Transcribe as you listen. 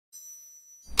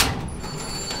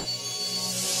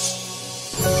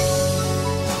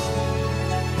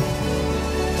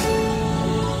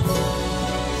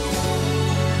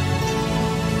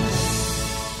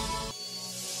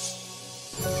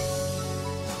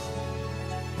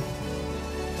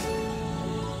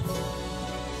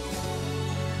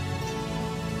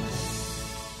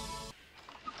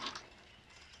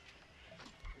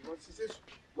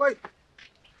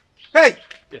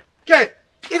ke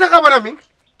ita ka bana min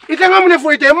ita ngamune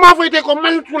foyte ma foyte ko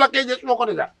man tula ke je ko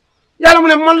de da yalla mu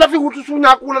ne man la fi wutu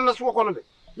suña ko la su ko no de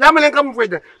ya malen kam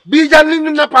foyte bi jan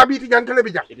ni na pa bi ti jan tele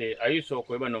bi jan ite ayi so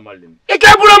ko ba normal din e ke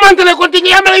bulo man tele ko ti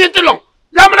ya mala yente long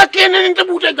ya mala kene ni te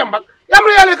bute jambak ya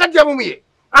mala yalla kat jamu mi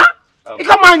ha e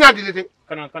ka ma nyaadi de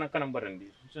kana barandi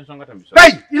sen songa tambi so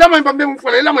hey ila may bang dem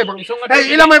fole ila may bang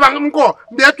hey ila may bang ko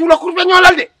be tula kurbe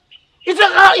ñolal de ita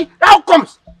how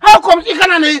comes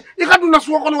ikana ne ikaduna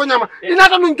suwo kono wanyama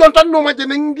inata nun jontan no ma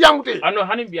jene ndiamute ano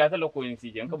hanim biya ta lako yin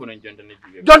sije ka bonon jontan ne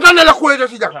jibe jontan ne la ko edo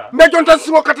sija me jontan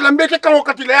simo katila mbete kawo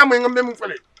katila ya mo ngam mem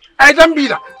fele ay tam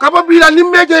bila ka ba bila ni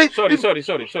meje sorry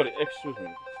excuse me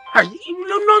ay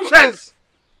no nonsense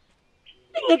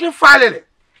ngete falele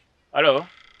hello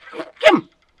kim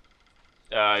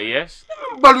yes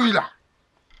baluila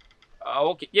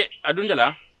okay yeah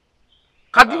adunjala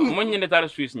kadi mo nyinde tar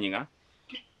Swiss nyinga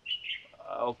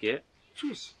okay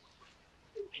Swiss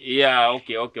yeah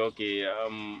okay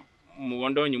mo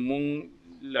wondo ni mung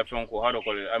la fonko hado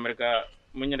ko America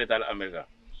mo nyinde tar America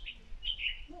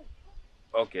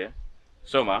okay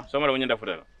soma la nyinde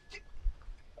fudal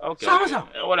okay sama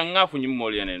wala ngafu nyim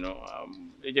mol yene no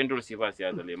e jendol sifa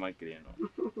siata le makri no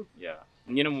yeah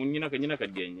nyina ka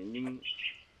denye nyim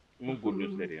mo good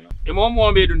news le no e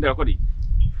mo be dun ko di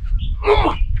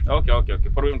okay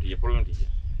problem tije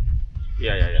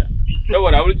yeah don't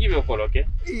worry I will give you a call okay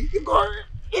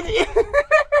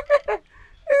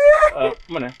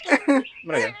mana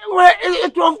where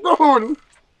it was the horn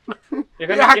e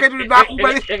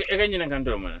ga nyina kan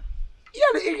do mana ya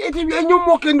iti bi ñom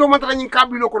mo kendo mata ñin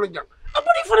kabilo ko no jang abu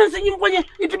difference ñim ko ñi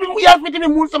iti bi ya fete be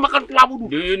mul sama kan labu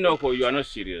do you know ko you are not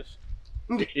serious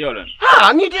yolan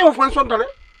ha ni te o fon sontale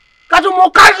kato mo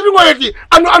kalri mo yeti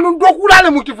anu dokulale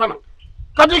muti fana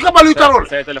kato ka balu tarol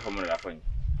say telephone la fani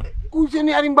ku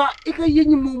jeni arimba e ka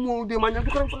yenyi mo de ma ñam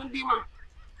ko fana di ma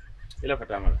ila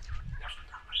fatamala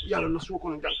yalla na su ko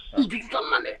no jang i jutu tan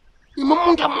mane i mo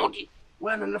monta moti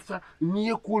wana lafta ni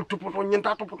yekul topoto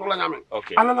ñenta topoto la ñamen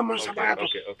ala la man sabato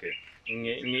okay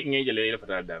ngi jele ila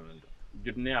fata damen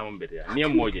jutne am bete ya ni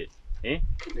moje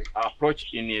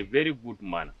approach in a very good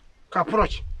manner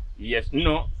approach yes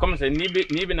no comme ça ni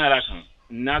bi na la kan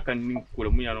na kan ni ko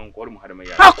mu yanon ko mu hadama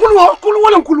ya ha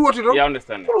kulu woti do you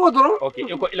understand kulu woti do okay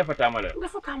e ko ila fata mala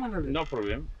no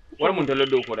problem wala mun tele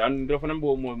do ko dan do fana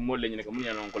mo leñi ne ko mu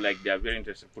yanon ko like they are very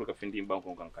interested pour que findi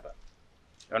banko kan kata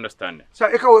you understand sa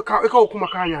e ka kuma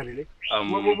ka nyaade le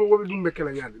wo dumbe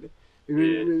kala nyaade le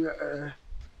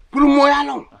pour mo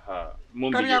yalon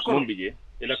mom bije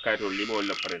ila kayto libo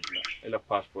wala parent la ila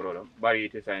passport la bari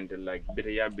te sante like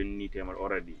bete ya ben ni temal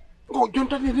already oh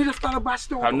jonta ni lefta la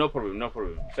baste no problem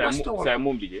sa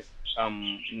mom bije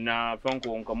na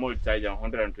fonko on ko mol taja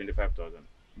 125,000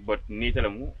 but ni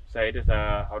talamu sa ite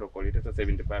sa how to call it sa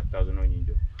 75,000 on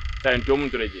nyinjo sa en to mun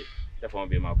toreje da fama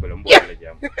be ma ko la mbo la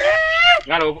jam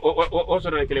ngala o so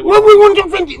do kele wo won jom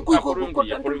fendi ko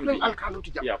alkalo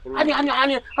ti jam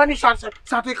ani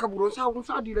sa te kaburo sa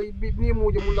di lay ni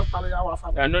mo je mun la tala ya wa fa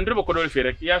non rebo ko do fi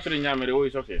rek ya so de nyamere o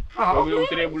isoke o be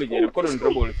utre bulu je ko don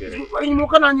rebo le fi rek ni mo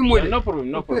kana ni mo no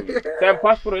problem sa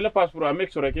passeport ila passeport a make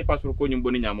sure ke passeport ko nyum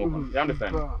boni nyamo ko you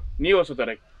understand ni o so to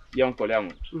rek yan ko lamu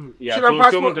ya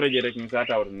so mo toreje rek ni sa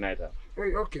tawr naita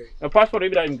okay passeport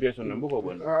ibra immigration no buko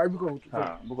bon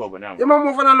buko bon am imam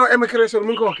mo fana no immigration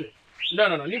mun ko okay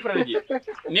no ni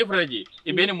fraji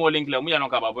e beni mo link la mu yanon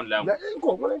ka ba bon la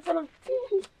ko wala fana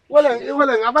wala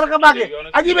abaraka bage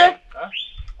ajibe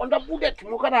on da budet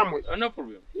mo kana mo no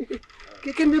problem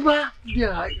ke kendi ba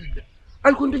dia ida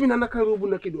al ko ndimi na Karoo bu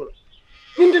nakki dola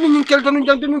ninde ni nyin kelto nu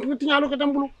jante nu tiñalo ko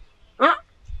tambulu ha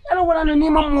ala wala ni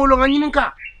mam mo lo nga nyin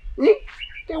ka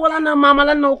te wala na mama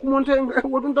lan no ko monte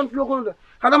wodun tan flo ko da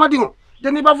hada ma dingo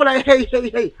deni ba fula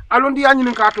hey alondi ya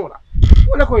nyin ka tola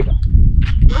wala ko ita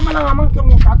mama la man ke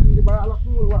mo ka ndi ba ala ko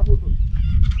wa do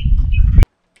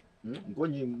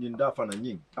ngonyi nyinda fana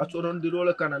nying asoron di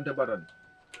role kanante baran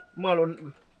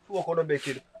malon fuwa ko do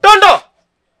bekir tondo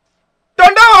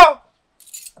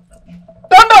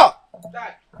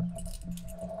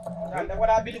da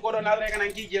wala bi ko do na rek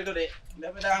nan ki jelto de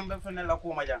dafa da am be fene la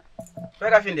ko ma jang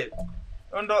feka findel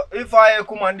tondo ifaye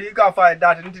kumandi ka faye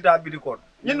date ntita bi ko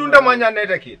nyindunda manya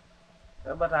nete ki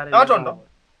batare tondo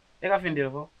e ka findel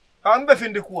fo ambe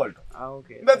findi kuolto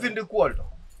okay mbe findi kuolto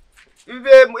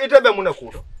ibe itebe mune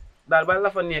kuto dal ba la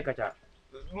fa ne kacha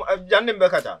jande mbe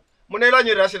kacha mune la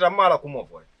nyira sita mala kumo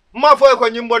boy ma foy ko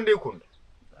nyimbondi kundo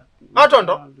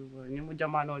tondo ni mu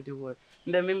jamano ti boy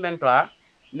nde min ben to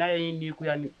na ni ku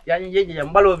yani yeje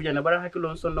jam balo bi jana bara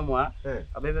hakilo sonno mo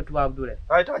abebe tuba abdule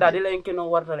da de len keno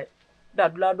wartale da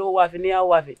dula do wafi ni ya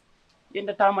wafi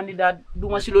yenda tamani da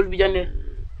duma silol bi janne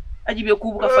ajibe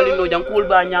kubu ka falino jang kul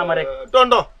ba nyama rek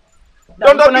tondo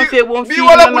bi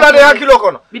wala bulade hakilo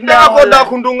kono da ko da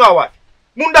kundunga wa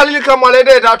mun dalil kamale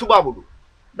de ta tubabudu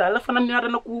da la fanam ni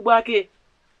na kuba ke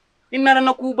inna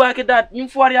na kuba ke dat nyum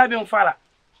for ya be fala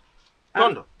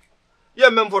tondo ye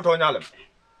mem fo to nyalem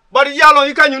bari yalo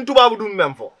ikanyun tubabudu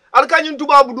mem fo al kanyun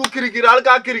tubabudu kirikiri al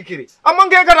ka kirikiri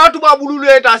amange kana tubabudu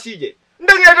le ta sije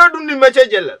ndenge to dundi mecce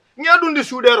jellal nge dundi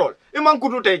suderol iman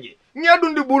kutu teje nge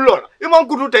dundi bulol iman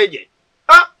kutu teje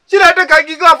sila te kay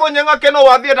giga fo nyanga keno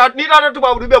wa vieta ni ta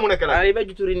tubabudu be munekela ay be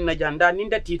juturin na janda ni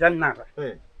ndati tan nata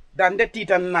dan de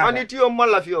titan nata ani tiyo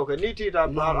malla fi oke ni tita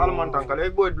alman tankale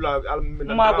boy dula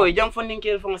ma boy jang fo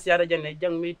ninkel fo siara janne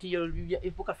jang me tiyo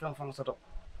il faut ka fam fam soto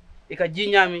e ka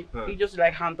jinyami he just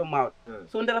like hand to mouth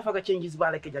so ndela fa ka changes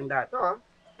bale ke jang dat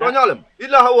to nyalem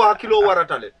illa hawa hakilo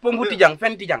waratale ponguti jang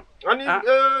fenti jang ani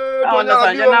to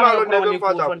nyala biyo malo ne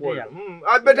fa ta ko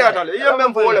a bete atale ye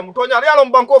mem fo le to nyala yalo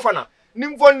banko fana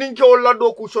nim fon nin ke wala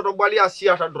do ku soto bali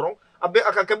asiata dron abe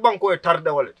aka ke banko e tarde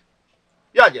walet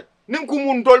yaje nim ku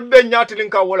mun tol be nyaati lin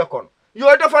ka wala kon yo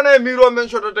defana miro men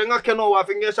soto te nga keno wa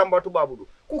fi nge samba tubabudu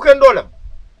ku ken dolem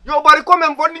yo bari ko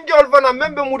men fon nin ke wol fana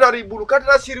membe mutari bulu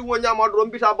katata siri wo nyama do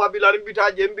mbita babila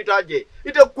mbita je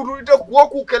ite kudu ite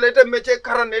ku kele ite meche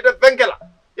karane ite venkela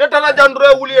yetana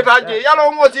jandro wuli etaje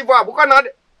yalo mo si fa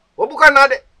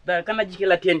bukanade da kana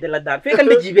jikela tente la dat fe kan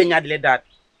de jibe nyaadi le dat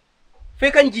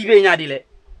fe kan jibe nyaadi le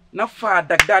na fa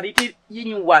dak dat ite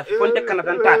yinyu wa fonte kana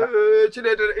tan tata ci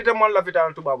de ite man la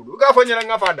fitan tubabudu ga fa nyela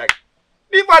nga fa dak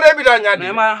di fa de bita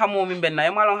nyaadi ma xamo mi benna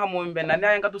ma lon xamo mi benna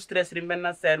na nga tu stress ri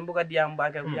benna sen bu ka diam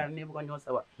ba ka ya ni bu ko ñoo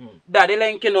sawa da de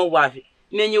len keno wafi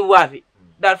ne ñu wafi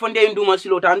dal fonde nduma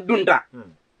silo tan dunta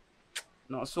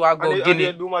no swago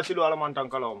gini duma silo ala man tan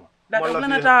kaloma da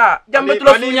nata jambe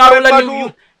tulo suñaro la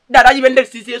ñu da daji ben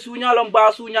def ci suñalo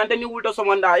ba suñante ni wulto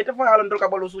somonda ite fa alon dol ka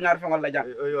balu suñar fa wala jam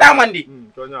tamandi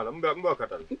to nyala mba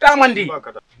katal tamandi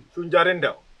suñjare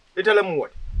ndew ite la mu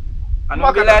wot anu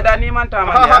bila da ni man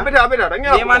tamandi ha beta da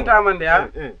ni man tamandi ha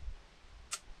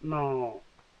no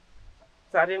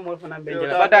sare mo fana be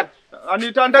jela badat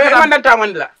ani tan daga man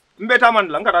tamandi la mbeta man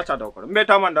la ngara cha do ko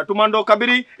mbeta man da tumando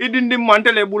kabiri idindi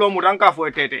mantele bulo mu ranka fo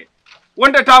tete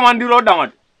wonde tamandi ro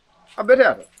damad abete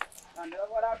ata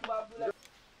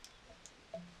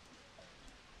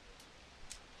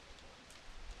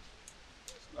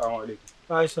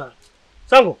assalamualaikum aisa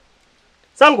sango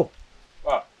sango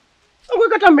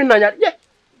kata minna nyaat je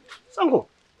sango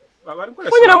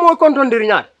ko mo konton dir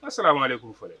nyaat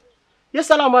assalamualaikum fole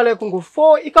assalamu alaikum ko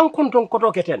fo ikan konton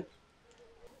koto keten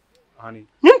hani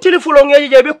ñin telefulo ngeje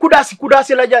je be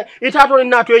kudasi la jay itato ni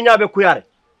nato e nyaabe kuyare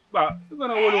ba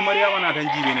gona wolu mariama na tan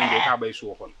jibe nende ka bay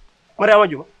so kon mariama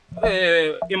juma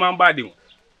imam badin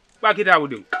ba kitabu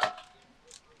din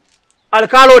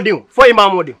alkalo din fo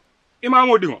imamo din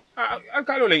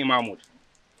alkalo len imamo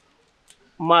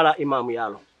mala imamu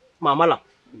yalo mamala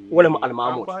wala ma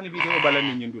almamut ba ni bi to balan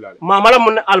ni ñindulale mamala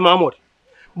mun almamut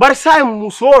bar say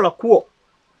musola ko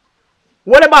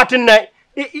wala batin na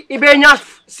ibe nya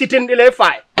sitin ile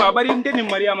fay ba bari ndeni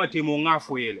mariama te mo nga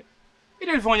foyele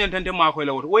idel fo ñantante ma ko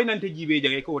la woto way nante jibe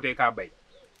jage ko te ka bay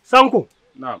sanku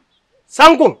naam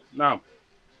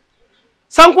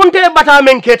sankun te bata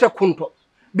men kete kunto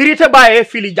birite baye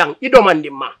fili jang ido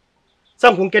mandima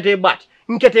sankun kete bat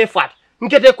nkete fat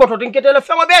nkete koto nkete la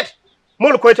fema bet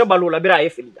mol ko te balula bira e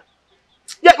fili jang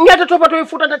ya ngata to bato e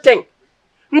futata teng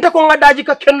nta ko ngadaji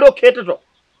ka kendo kete to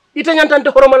ite nyantante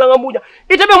horomala ngamuja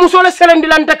ite be musole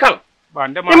selendilante kan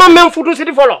imam men futu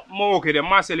sidi folo mo ke de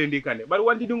ma selendi kande bar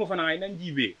wandi dungo fana ay nan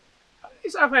jibe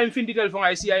isa fa en findi tel fo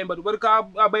ay siya mbadu bar ka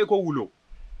bay ko wulo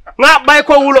nga bay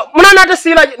ko wulo munana ta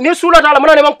sila ni sula tala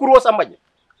munana man kuro sambaje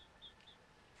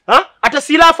ata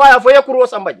sila fa ya fo ye kuro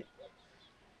sambaje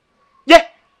je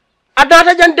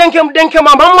adata jan denke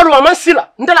ma mamadu man sila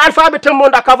ndala alfabe tembo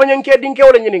nda ka fanyen ke dinke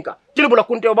wala nyininka tilbula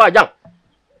kunte ba jang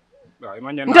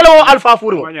ndala o alfa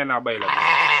furu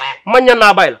manya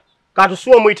na bayla ka to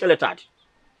suwa muy tele tati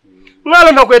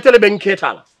ngalo na ko tele ben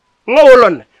ketala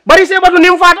ngawolon bari se batu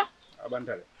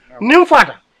nim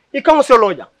fata ikan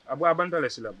soloja abu abantale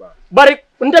sila ba bari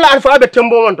ndela alfa be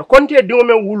tembo wonto konte dingo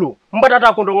men wulu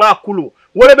mbatata ko ndo ngakulu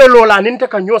wala be lola ninte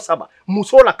ka nyosaba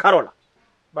musola karola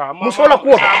ba musola ko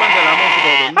abantala mo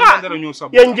fudo ni bandara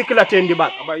nyosaba yen jikla tendi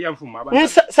ba aba yam fuma ni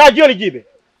sa joli jibe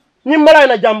ni mala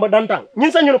na jamba dantan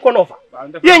ni sa nyul konofa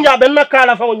yen ja ben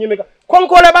nakala fa nyimika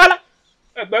konkole bala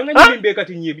ba nga ñi be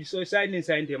kati ñebi so say ni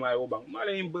say inte ma yo bang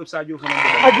mala yim Sadio fana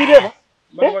ajide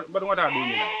ba ngota do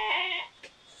ñu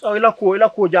so ila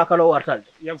ko jakalo wartal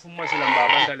yam fu ma sila ba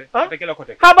bantale te kala ko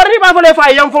te ha bari ba fa le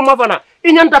fa yam fu ma fana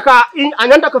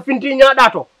anyanta ka finti nya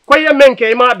dato ko ye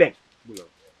menke ma ben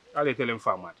ale tele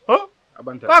famat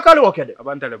abanta kakali wokede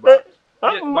abanta le ba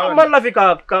man la fi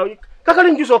ka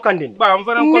kakali ngiso kandini ba am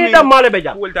fana ni da male be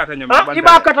jam wolta ta nyama abanta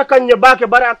iba kata kanye bake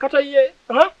bara kata ye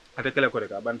ate tele ko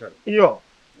rek abanta yo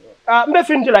mbe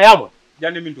findila yamo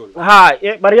jande min tol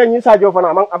bari ya nyi sadio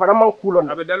fana man kulon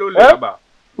abe dalol le ba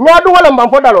nya du wala mbam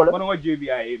fo dalole mono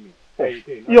jebi ay emi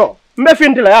yo mbe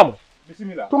findila yamo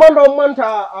bismillah tumando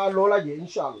manta lola je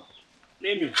inshallah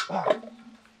emi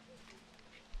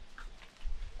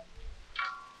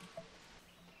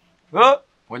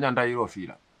wanyanda yiro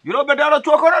fila yiro be dalo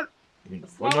chokoral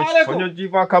fonyo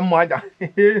jiva kam maja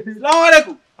Assalamu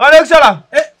alaikum. alaikum salam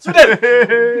Sude.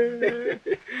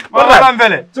 Kortan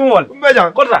fele. Tumol.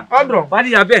 Mbejan. Kortan. Adron.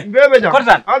 Badi ya be. Mbejan.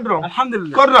 Kortan. Adron.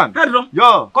 Alhamdulillah. Kortan. Adron.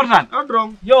 Yo. Kortan.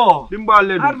 Adron. Yo.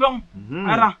 Dimbale du. Adron.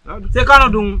 Ara. Sekano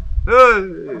dum.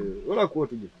 Wala ko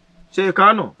tuje.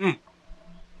 Sekano.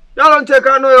 Yalon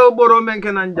sekano yo boro men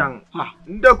kenan jang.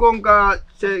 Nde konka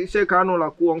sekano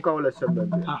la ku onka wala sebbe.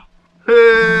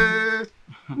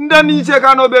 Ndani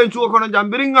sekano be chuo kono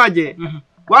jambiri ngaje.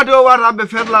 Wato wara be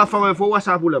fer la fawe fo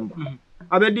whatsapp lamba.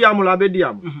 Abe diamu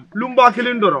lumba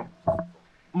kilindoro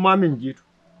mamin jitu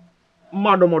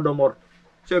madomo domor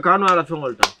se kanu ala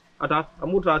fengolta ata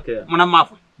amuta ke Mona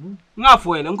mafo. Nga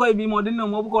foyle ngoy bi mo dinno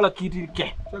mo bu ko la kiti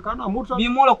ke. se kanu amuta Bi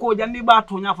mo la ko jandi ba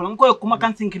to nya fo ngoy kuma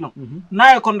kan sinkino.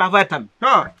 Naye kon da vaitam.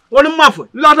 ha Woni mafo.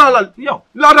 lata Yo.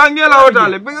 lata ngela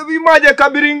wotale bi maje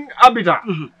kabiring abita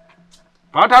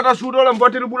patata sudole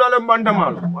mbotir bulale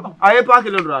mbandamalo aye pa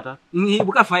kele drata Ni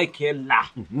buka fa ke la.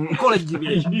 Ko la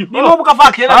jibe. Ni mo buka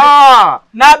fa ke la.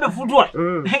 Na be futwa.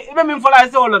 Ibe min fola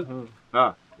se wolon.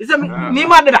 Isa ni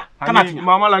ma dada kanati.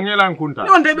 Mama la ngela nkunta. Ni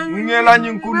wonde be ngela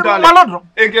nkunta le. Malodro.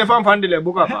 Eke fam fandile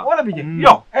buka fa. Wala bije.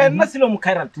 Yo, nasilo mu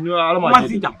kairat. Ni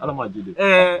alama jidi.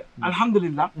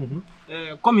 Alhamdulillah.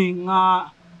 Komi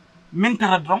nga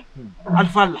mentara dron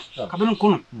alfalla kabin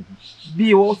kunu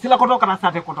bi wo sila ko to kana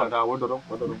sate ko to Da wodoro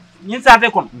nyin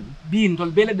sate kon bi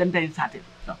ndol bele den tay sate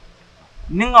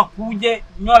ninga kuje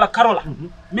nyola karola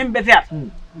min beteat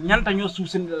nyanta nyo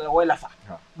susinde la wayla fa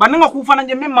ba ninga ku fana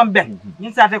je min mamben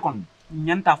nyin sate kon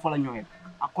nyanta fola nyoy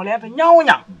akoleta nyaaw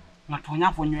nya nga to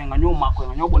nya fo nyoy nga nyo mako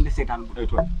nga nyo bonde setan bu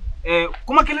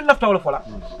kuma kele lafta wala fola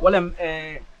wala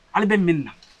albe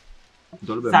minna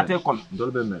sate kon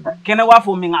dolbe men kene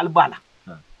wafo min albala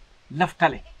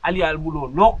laftale ali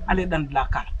albulo lo ali dan la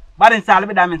kala baden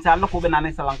salbe da min sal ko be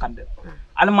nanen salan kande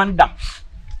al man dam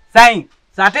sayin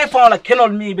sate fon la kenol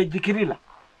mi be jikirila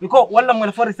biko walla mo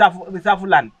fori safu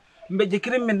lan be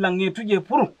jikiri min la ngi tuje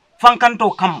pour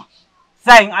fankanto kam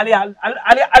sayin ali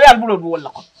albulo du walla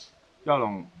ko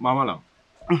yalon mama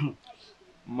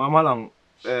lang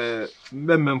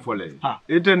mbe men fole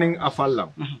etening afallam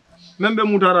membe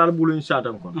mutaral bulu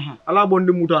insatan kon ala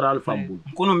bondi mutaral fambul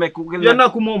kunu be kukile yana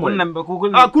ku momo kunu be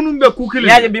kukile kunu be kukile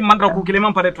yaje bi mantra kukile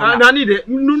man pare to nani de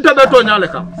nun tabe to nyale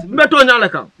kam mbe to nyale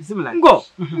kam bismillah ngo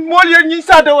mol ye nyi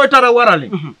sata o tara warali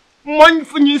mon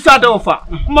nyi sata o fa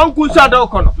man ku sata o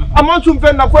kono amon sum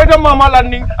fenna ko de mama lan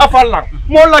ni afallan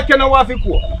mo la kena wa fi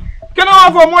ko kena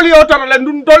wa fo mol yo tara le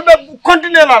ndun dolbe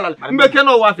continuer lalal mbe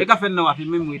kena wa fi ka fenna wa fi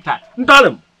min muy tat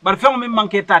ntalem bar fengo min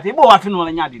manke tati bo wa fi no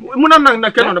la nyaadi munan nak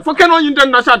na keno fo keno nyi den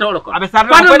na sata o ko abe sar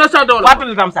na sata o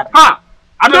fatul tam sat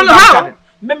adon ha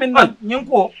memmen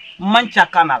nyinko mancha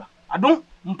kanala adon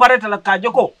mpareta la ka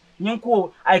joko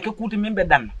nyinko ay ke kuti mimbe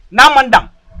dan na man dam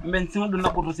men singo dun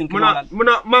nakoto sin kinala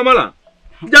muna mamala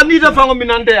jandi ta fango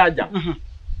minante ya jam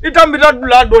itam bita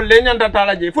dula do le nyanta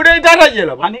tala je fude itata je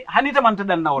la ba hani ta man ta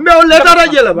dan nawo me o le tata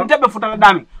je la ba ntabe futala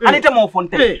dami hani ta mo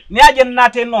fonte ni aje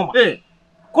nate noma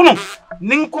kunu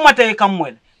nin kuma tay kam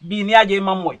moy bi ni aje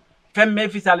mam moy femme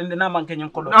fisal ndina man kenyon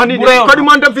ko do ani ko di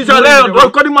man ta fisal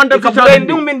ko di man ta fisal ko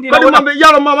di man be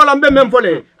yalo mamala be mem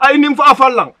fole ay nim fa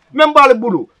afallang mem bale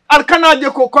bulu al kana je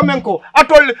ko komen ko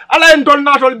atol ala en tol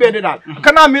natol bede dal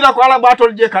kana mira ko ala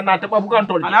batol je kana te babu kan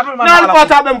tol na fa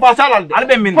ta be fa salal de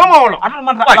albe min fama wala atol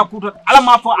man ala kuto ala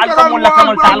ma fo al kamol la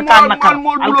kamol ta al kan nakal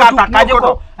al kata kaje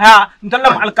ko ha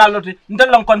ntallam al kalote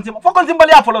ntallam kon sim fo kon simbal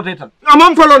ya folote tan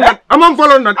amam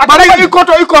folon nat bari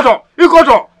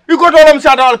ikoto lam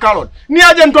sada al kalot ni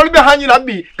ajen tol be hanyira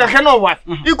bi ka keno wat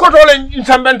ikoto le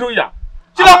sambentu ya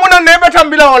sila muna nebe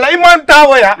tambila wala iman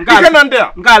tawo ya ikenante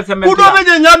ya ngal sementi kudo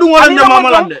beje nyadu wala nde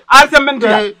mamalande al sementi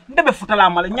ndebe futala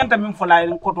mala nyanta min folay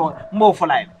koto mbo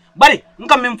folay bari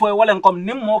ngam min foy wala ngom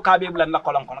nim mo ka be blan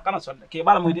nakolan kono kana sonde ke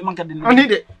bala moy di manka din ani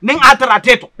de ning atara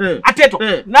ateto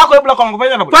na ko bla kono ko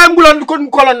fayna fa ngulan kon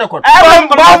kolon ne kon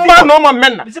ba no ma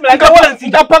menna bismillah ka wala si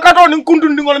da pakato ning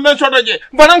kundun dingol men sodoje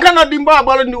banan kana dimba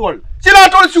bala ndi wol sila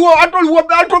tol siwo atol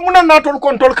muna na tol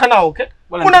kon tol kana oke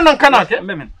muna nan kana ke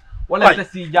memen wala ta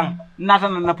si jang nata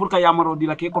na pour ka yamaro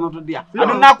dila ke kono to dia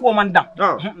adu na ko man dam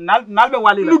nal be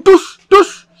wali la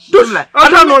tus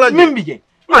ata no la min bije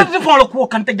ati fon la ko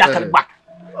kan ta jakal bak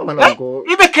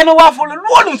ibe kene wa fo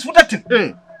lolum futatin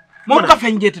mom ka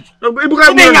fenjeti ibu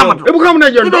kam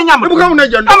ne jondo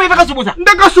am ita ka subuta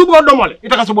ndaka subo domole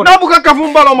ita ka subo na buka kafu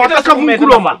mbalo ma aka kafu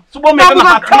kulo ma subo me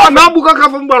na buka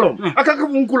kafu mbalo aka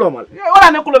kafu kulo ma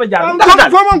wala ne kulo be jaar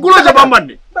fo man kulo ja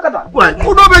bambande way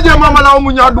kudo be je mama la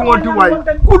mu nya dungol ti way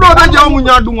kudo be je mu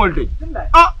nya dungol ti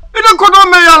ida ko do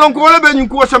me yalon ko wala be nyin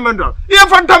ko semenda e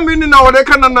fantam ni na wala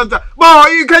kanana ba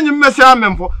i kanyi mesi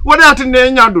amemfo wala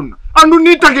atine nya dunna andu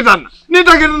ni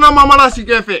takitana mama la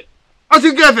sikefe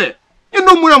asikefe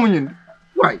ino muna munyin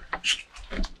why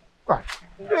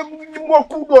mo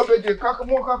kudo be je kaka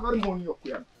mo kaka mo nyok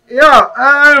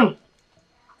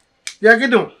ya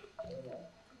kido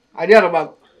adi ara bag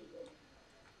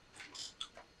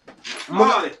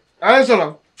ay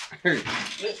salam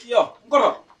yo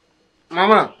ngoro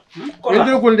mama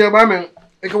ende ko nde ba men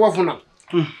e ko wafuna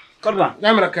korda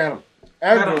yamra kayro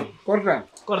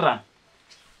korda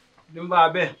dimba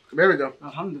be jo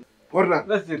alhamdulillah korda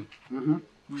nasir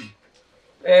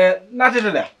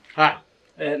natete ha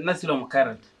nasilo mo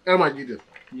karat ma jide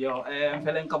yo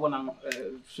felen kabona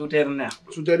souter ne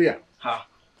souteria ha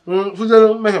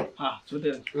souter meso ha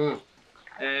souter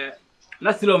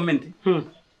nasilo menti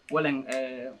walen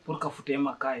pour ka fute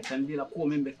makay tan dila ko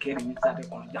men be kere min sate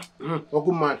kono jam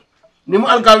okuma ni mo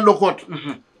algal do kot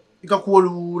ika ko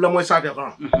la moy sate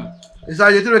kono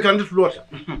isa yete be kan dit lot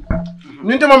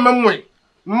ni te mam moy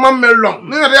mam mel long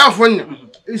ni nga ya fonya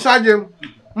isa jem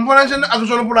mbona sen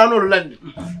action plano landi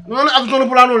non action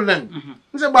plano landi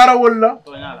nse bara wala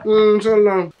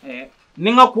inshallah ni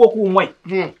nga ko ku moy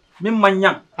min ma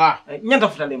ñang ñanta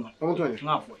futale ma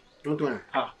nga foy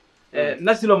ha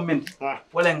nasilo men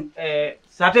wala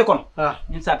sate kono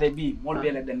ñin sate bi mol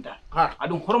bele denta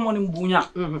adum hormone mbuña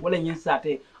wala ñin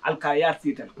sate alkaya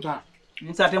sitel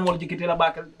ñin sate mol jikite la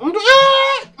bakal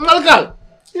alkal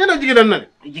ñena jigidan na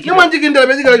ni man jiginde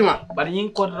be jigala juma bari ñin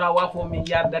kodra wa fo mi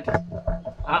yar dati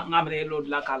ngamre lo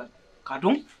la kala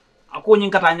katum ako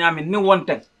ñin kata ñamin ni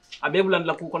wonten abe bulan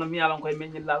la ku kono mi yalan koy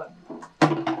meññil la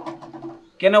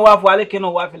keno wafu ale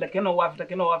keno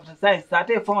wafita sai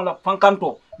sate fon la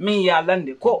fankanto min ya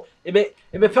lande ko ebe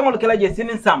fengol kala je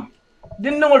sinin sam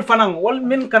dinnol fanan wol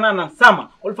min kanana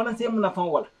sama wol fanan se mun fan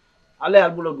wala ala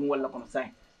yal bulo dum wala kono sai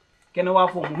keno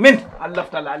wafu min allah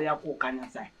taala ala ko kanya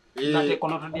sai sate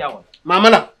kono to diawol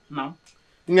mamala nam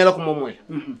ngela ko mom moy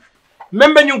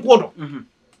membe ñun kodo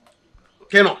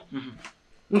keno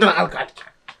ndana alkali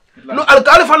no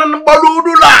alkali fanan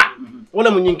baludula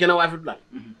wala mu ñin keno wafitula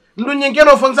ndo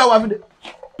nyenkeno fonsa wafide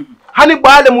hani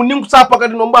baale mu ning sa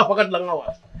pakati no mba pakati la ngawa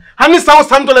hani saw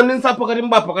santole nin sa pakati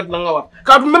mba pakati la ngawa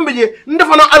ka dum membe je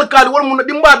ndefana alkali wal mu na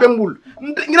dimba be mbul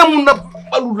ngira mu na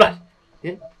balula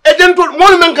e dento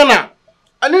mol men kana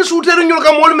ani suuteru nyul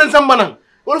ka mol men sambana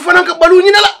wal fanan ka balu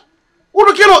nyina la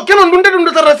wodo keno ndunde dum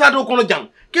de tara sato kono jang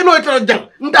keno e tara jang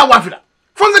nda wafida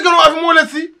fonsa keno wafi mo le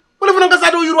si wala fanan ka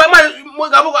sato yurwa ma mo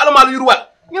ga boko alamalu yurwa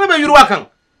ngira be yurwa kan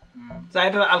sa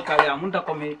ita alkaliya mun ta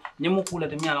kome nyemu kula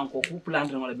te mialan ko ku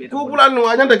planter wala beta ku plan no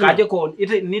ajanta kaje ko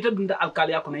ite ni ta dunda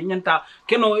alkaliya ko nyanta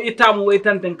keno itamu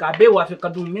wetanten ka be wa fe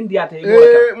kadum min diata e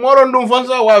bota moron dum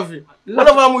fansa wafi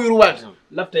wala famu yurwat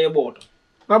lafta e boto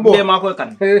be ma ko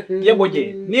kan ye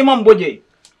boje ni mam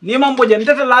boje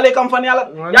ndeta lale kam fan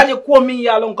yala yaje ko min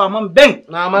yalon ko mam ben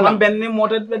mam ben ni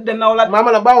mota de nawla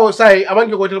mama la bawo sai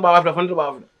amanke ko tel ba wafi fan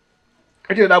ba wafi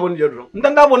ati da bon jodro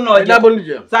ndanga bon no da bon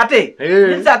je sate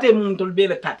ni sate mun tol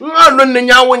bele tat non ne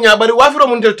nyaawo nya bari wafiro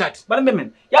mun tel tat bari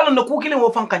men yalla no ku kilin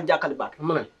wo fankan jakal ba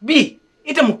bi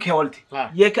ite mu kewolti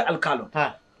yeke alkalo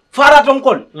fara ton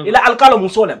kol ila alkalo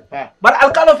musolem bar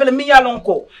alkalo fele mi yalon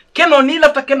ko keno ni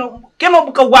lafta keno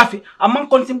buka wafi amman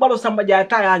kon simbalo samba ja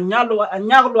ta ya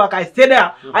nyalo ka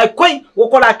seda ay koy wo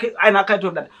kola ay na kay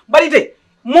to dada bari te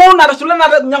mo na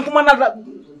rasulana nyankuma na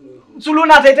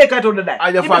suluna tete kay to dada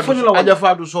aja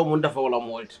fadu so mun dafa wala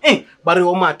molti bari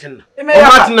o matin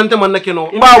nante man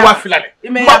nakeno mba wafilale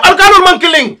mba alkalo man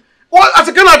killing o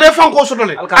asikana de fanko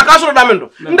sotole akaso da mendo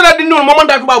ndara dinol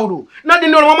momanta to babudu na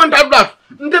dinol momanta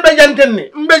to nte be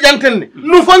jantenne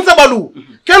nu fon sabalu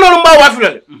kenol mba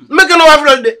wafilale me keno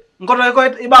wafilale de ngoto ko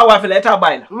iba wafila eta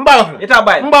bayla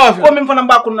ko min fana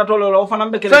mba kunna to lolo fana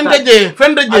be kele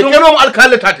fende je keno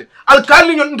alkalo tate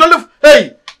alkalo nyon tole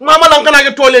hey mama lan kana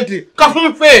ke toilette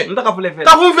kafum fe nga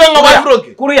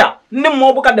kuria nim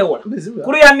mo bu ka de wala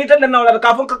kuria ni tade na wala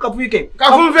kafum ka kafu ke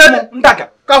kafum fe ndaka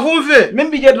ka fumfe min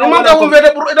bije do man ka fumfe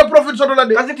de profit soto la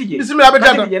de kasiti je bismillah be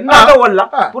tata na walla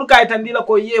pour kay tan dila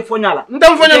ko ye foñala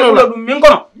ndam foñalo la dum min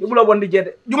kono ibulo bondi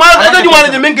jede juma ko juma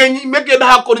je men kay mekke da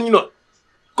ha ko ni non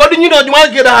ko di ñino juma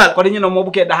ke da hal ko di ñino mo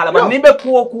bu ke da hala ba ni be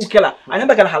ko ku kela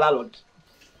anyanda kala halal non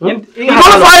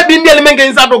fa bi ndel men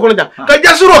kay sa to ko jam ka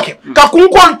jasuroke ka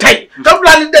kunkol tay ka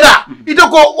blali deda ite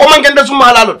ko o man kende suma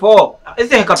halal fo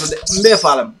ese ka to de mbe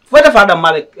falam fo da fadam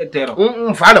male tero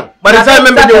fadam bari sa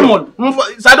men be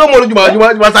sa do mo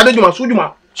juma sa do juma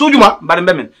su juma bari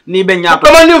mbe men ni be nyaato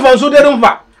to man ni fa su de dum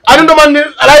fa adu do man ni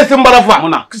ala simbara fa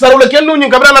sarule kennu nyi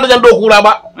kabra na jan do kura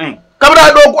ba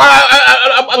kabra do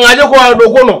ngaje ko do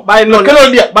ko no bay no kelo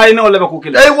dia bay no lebe ko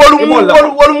kilo ay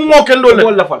wolu mo kendo le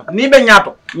wala fa ni be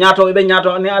nyaato be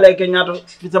nyaato ni ala ke nyaato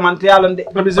fisamante yalande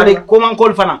bari ko man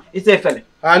kol fana ise fele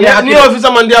ni o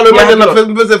fisamante yalo ma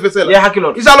na fese ya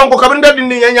hakilo isa lon ko kabrinda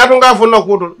dindi nyaato nga fo na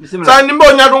ko to sa ni mbo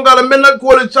nyaato nga men na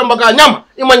ko le samba ka nyama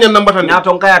imanya na mbatan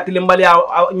nyaato nga ya tilimbali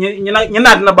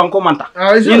nyina na banko manta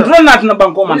ni drone na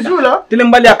banko manta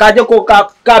tilimbali ka je ko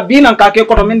ka binan ka ke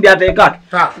ko to min dia te ka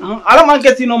ala man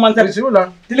ke sino man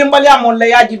tilimbali amon la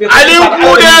yaji be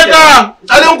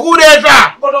alin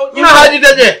kudeta ina haji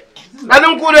deje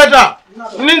alin kudeta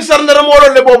nin sandara mo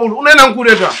le bobul unenan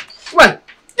kudeta wan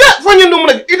ya fanyi ndum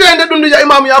rek ide ende dundu ja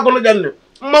imam ya ko no janne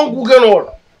man ku geno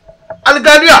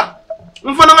algadia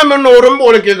mfana nga men no woro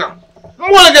mbole ke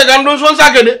ga ndon son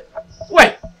sake de way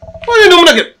fanyi ndum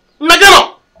rek na geno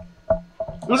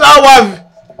nsa wavi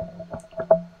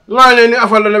ngane ni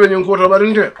afalla na be nyen ko to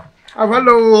barinte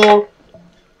afalla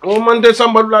o mante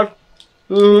sambal lat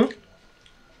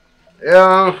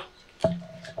ya